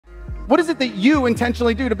What is it that you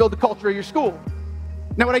intentionally do to build the culture of your school?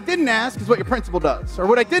 Now, what I didn't ask is what your principal does, or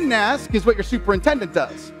what I didn't ask is what your superintendent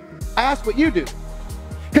does. I asked what you do.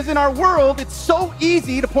 Because in our world, it's so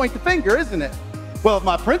easy to point the finger, isn't it? Well, if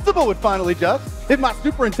my principal would finally just, if my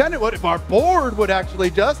superintendent would, if our board would actually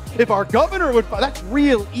just, if our governor would, that's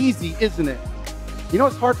real easy, isn't it? You know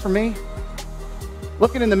what's hard for me?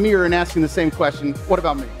 Looking in the mirror and asking the same question, what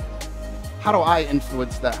about me? How do I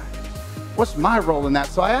influence that? What's my role in that?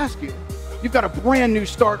 So I ask you, you've got a brand new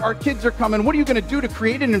start, our kids are coming, what are you gonna do to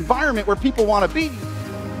create an environment where people wanna be?